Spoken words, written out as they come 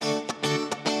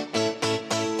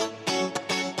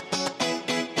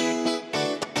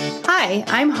Hi,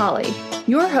 I'm Holly,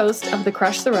 your host of the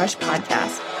Crush the Rush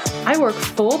podcast. I work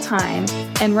full-time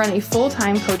and run a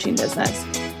full-time coaching business.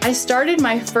 I started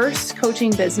my first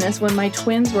coaching business when my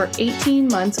twins were 18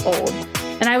 months old,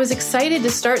 and I was excited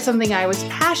to start something I was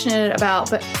passionate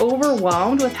about, but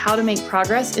overwhelmed with how to make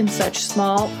progress in such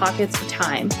small pockets of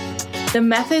time. The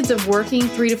methods of working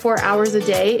 3 to 4 hours a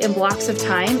day in blocks of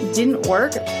time didn't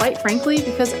work, quite frankly,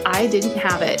 because I didn't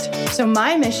have it. So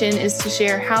my mission is to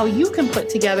share how you can put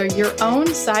together your own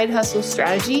side hustle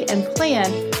strategy and plan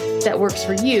that works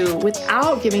for you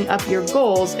without giving up your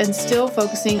goals and still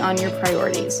focusing on your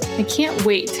priorities. I can't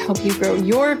wait to help you grow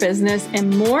your business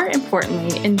and, more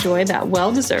importantly, enjoy that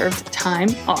well-deserved time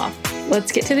off.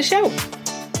 Let's get to the show.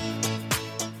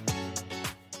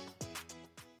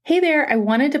 Hey there, I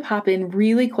wanted to pop in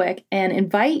really quick and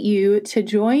invite you to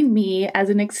join me as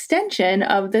an extension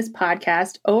of this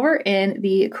podcast over in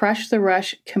the Crush the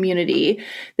Rush community.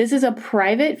 This is a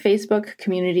private Facebook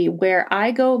community where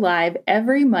I go live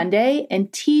every Monday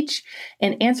and teach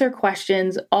and answer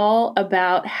questions all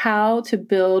about how to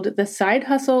build the side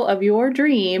hustle of your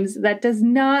dreams that does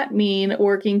not mean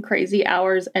working crazy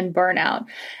hours and burnout.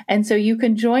 And so you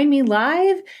can join me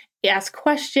live, ask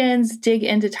questions, dig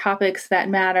into topics that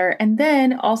matter, and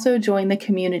then also join the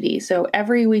community. So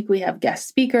every week we have guest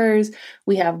speakers,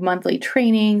 we have monthly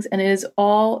trainings, and it is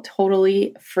all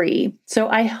totally free. So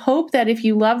I hope that if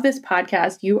you love this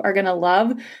podcast, you are going to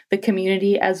love the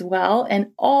community as well and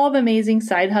all the amazing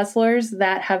side hustlers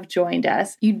that have joined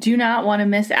us. You do not want to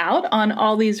miss out on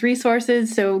all these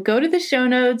resources. So go to the show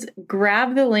notes,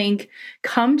 grab the link,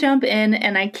 come jump in,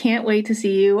 and I can't wait to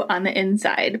see you on the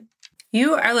inside.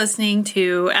 You are listening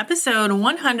to episode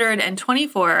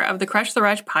 124 of the Crush the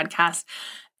Rush podcast.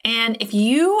 And if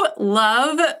you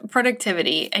love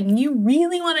productivity and you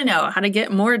really want to know how to get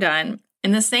more done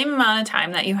in the same amount of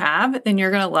time that you have, then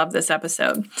you're going to love this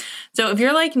episode. So if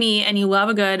you're like me and you love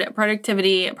a good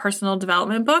productivity personal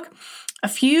development book, a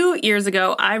few years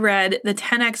ago, I read The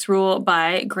 10X Rule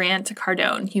by Grant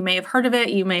Cardone. You may have heard of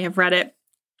it. You may have read it.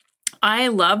 I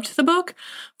loved the book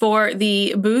for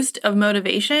the boost of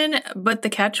motivation, but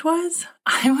the catch was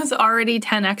I was already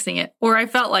 10Xing it, or I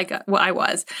felt like I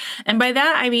was. And by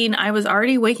that, I mean, I was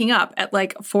already waking up at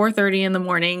like 4:30 in the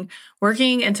morning,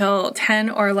 working until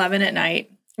 10 or 11 at night,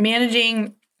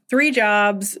 managing 3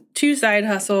 jobs, 2 side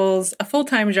hustles, a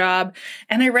full-time job.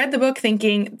 And I read the book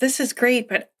thinking, this is great,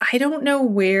 but I don't know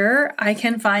where I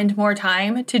can find more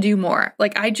time to do more.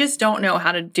 Like, I just don't know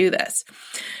how to do this.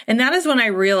 And that is when I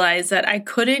realized that I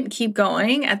couldn't keep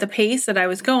going at the pace that I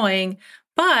was going,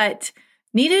 but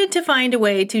needed to find a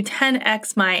way to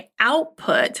 10x my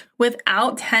output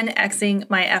without 10xing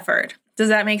my effort. Does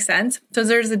that make sense? So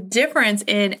there's a difference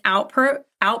in output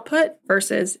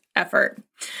versus effort.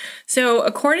 So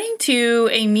according to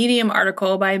a Medium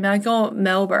article by Michael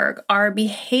Melberg, our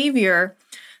behavior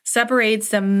separates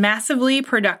the massively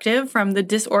productive from the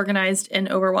disorganized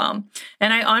and overwhelmed.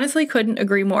 And I honestly couldn't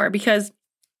agree more, because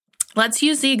let's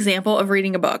use the example of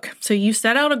reading a book. So you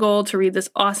set out a goal to read this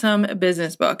awesome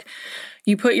business book.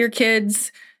 You put your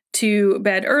kids to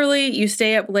bed early, you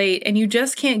stay up late, and you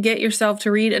just can't get yourself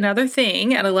to read another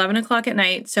thing at 11 o'clock at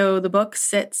night, so the book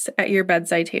sits at your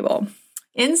bedside table.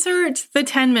 Insert the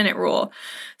 10-minute rule.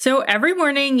 So every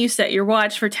morning you set your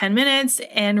watch for 10 minutes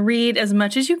and read as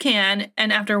much as you can,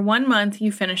 and after 1 month,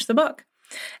 you finish the book.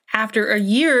 After a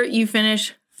year, you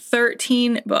finish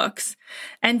 13 books,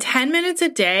 and 10 minutes a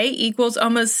day equals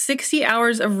almost 60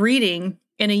 hours of reading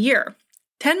in a year.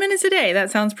 10 minutes a day,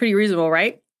 that sounds pretty reasonable,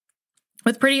 right?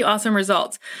 With pretty awesome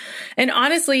results. And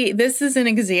honestly, this is an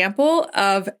example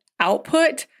of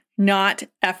output, not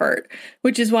effort,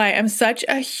 which is why I'm such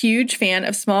a huge fan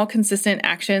of small, consistent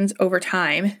actions over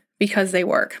time, because they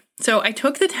work. So I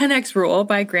took the 10X rule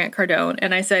by Grant Cardone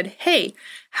and I said, hey,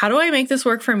 how do I make this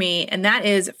work for me? And that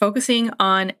is focusing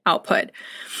on output.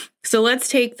 So let's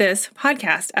take this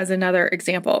podcast as another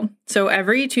example. So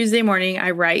every Tuesday morning,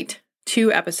 I write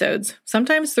 2 episodes,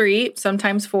 sometimes 3,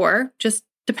 sometimes 4, just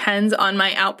depends on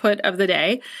my output of the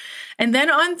day. And then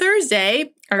on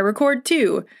Thursday, I record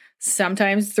 2,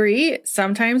 sometimes 3,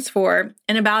 sometimes 4,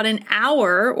 in about an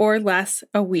hour or less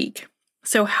a week.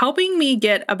 So helping me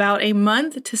get about a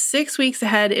month to 6 weeks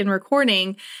ahead in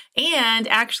recording and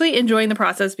actually enjoying the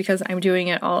process because I'm doing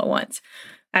it all at once.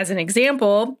 As an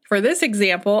example, for this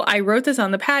example, I wrote this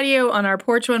on the patio on our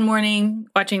porch one morning,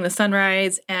 watching the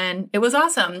sunrise, and it was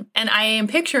awesome. And I am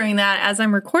picturing that as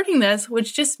I'm recording this,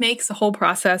 which just makes the whole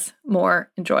process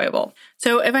more enjoyable.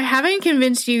 So if I haven't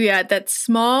convinced you yet that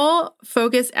small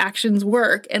focus actions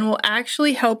work and will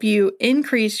actually help you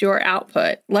increase your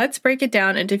output, let's break it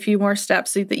down into a few more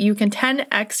steps so that you can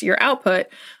 10x your output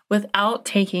without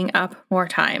taking up more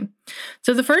time.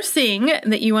 So the first thing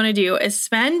that you want to do is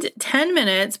spend 10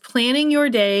 minutes planning your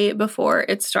day before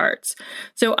it starts.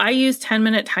 So I use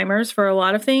 10-minute timers for a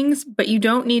lot of things, but you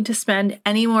don't need to spend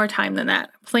any more time than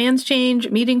that. Plans change,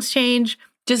 meetings change.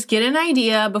 Just get an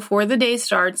idea before the day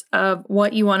starts of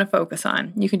what you want to focus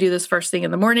on. You can do this first thing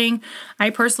in the morning.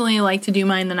 I personally like to do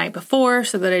mine the night before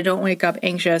so that I don't wake up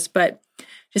anxious, but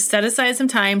just set aside some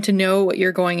time to know what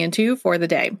you're going into for the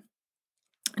day.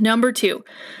 Number 2,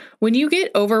 when you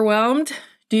get overwhelmed,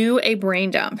 do a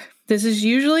brain dump. This is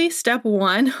usually step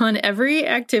 1 on every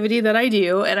activity that I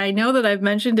do. And I know that I've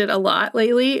mentioned it a lot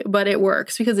lately, but it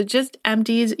works because it just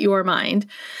empties your mind.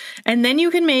 And then you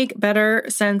can make better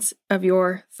sense of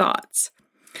your thoughts.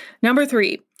 Number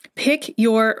 3, pick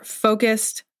your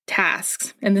focused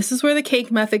tasks. And this is where the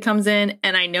cake method comes in.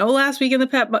 And I know last week in the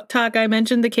pep talk, I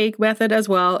mentioned the cake method as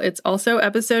well. It's also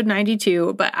episode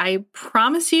 92, but I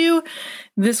promise you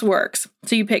this works.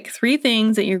 So you pick 3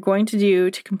 things that you're going to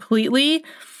do to completely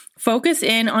focus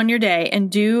in on your day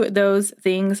and do those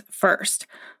things first.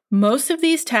 Most of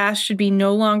these tasks should be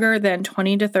no longer than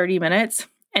 20 to 30 minutes,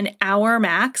 an hour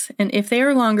max. And if they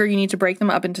are longer, you need to break them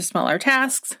up into smaller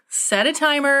tasks, set a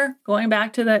timer, going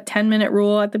back to that 10-minute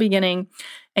rule at the beginning,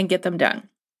 and get them done.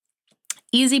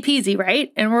 Easy peasy,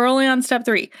 right? And we're only on step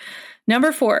 3.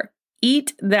 Number 4,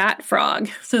 Eat That Frog.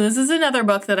 So this is another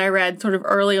book that I read sort of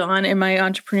early on in my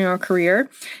entrepreneurial career.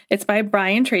 It's by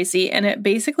Brian Tracy, and it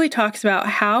basically talks about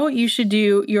how you should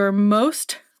do your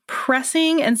most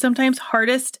pressing and sometimes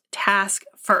hardest task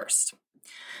first.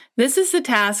 This is the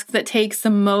task that takes the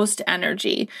most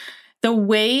energy. The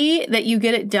way that you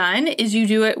get it done is you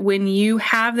do it when you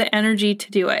have the energy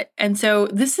to do it. And so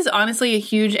this is honestly a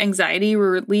huge anxiety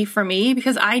relief for me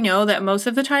because I know that most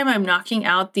of the time I'm knocking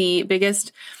out the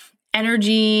biggest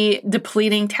energy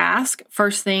depleting task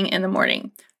first thing in the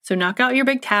morning. So knock out your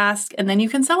big task and then you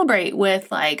can celebrate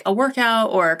with like a workout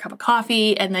or a cup of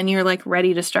coffee and then you're like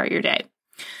ready to start your day.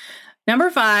 Number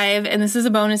 5, and this is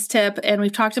a bonus tip, and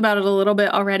we've talked about it a little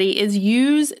bit already, is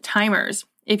use timers.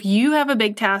 If you have a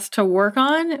big task to work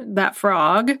on, that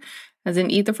frog, as in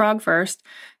eat the frog first,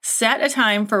 set a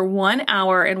time for 1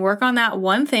 hour and work on that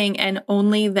one thing and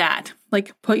only that.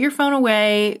 Like put your phone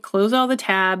away, close all the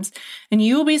tabs, and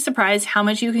you will be surprised how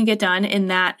much you can get done in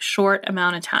that short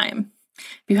amount of time.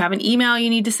 If you have an email you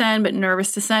need to send but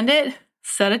nervous to send it,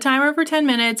 set a timer for 10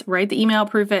 minutes, write the email,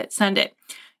 proof it, send it.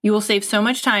 You will save so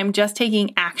much time just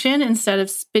taking action instead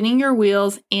of spinning your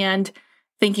wheels and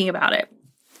thinking about it.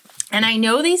 And I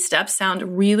know these steps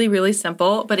sound really, really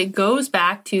simple, but it goes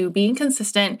back to being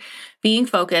consistent, being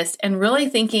focused, and really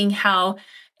thinking how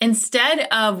instead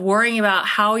of worrying about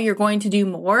how you're going to do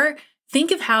more, think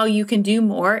of how you can do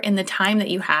more in the time that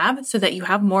you have so that you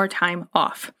have more time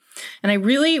off. And I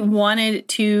really wanted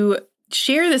to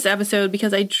share this episode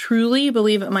because I truly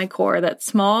believe at my core that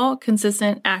small,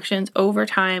 consistent actions over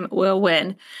time will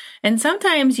win. And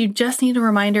sometimes you just need a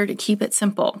reminder to keep it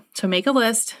simple. So make a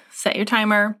list, set your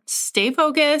timer, stay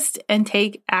focused, and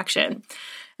take action.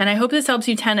 And I hope this helps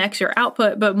you 10x your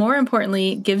output, but more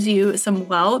importantly, gives you some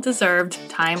well-deserved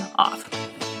time off.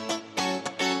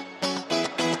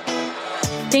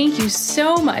 Thank you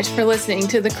so much for listening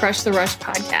to the Crush the Rush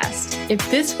podcast. If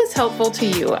this was helpful to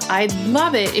you, I'd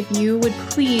love it if you would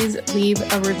please leave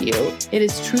a review. It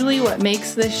is truly what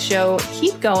makes this show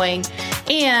keep going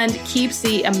and keeps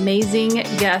the amazing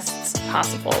guests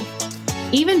possible.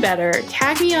 Even better,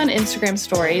 tag me on Instagram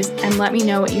stories and let me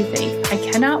know what you think. I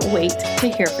cannot wait to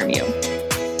hear from you.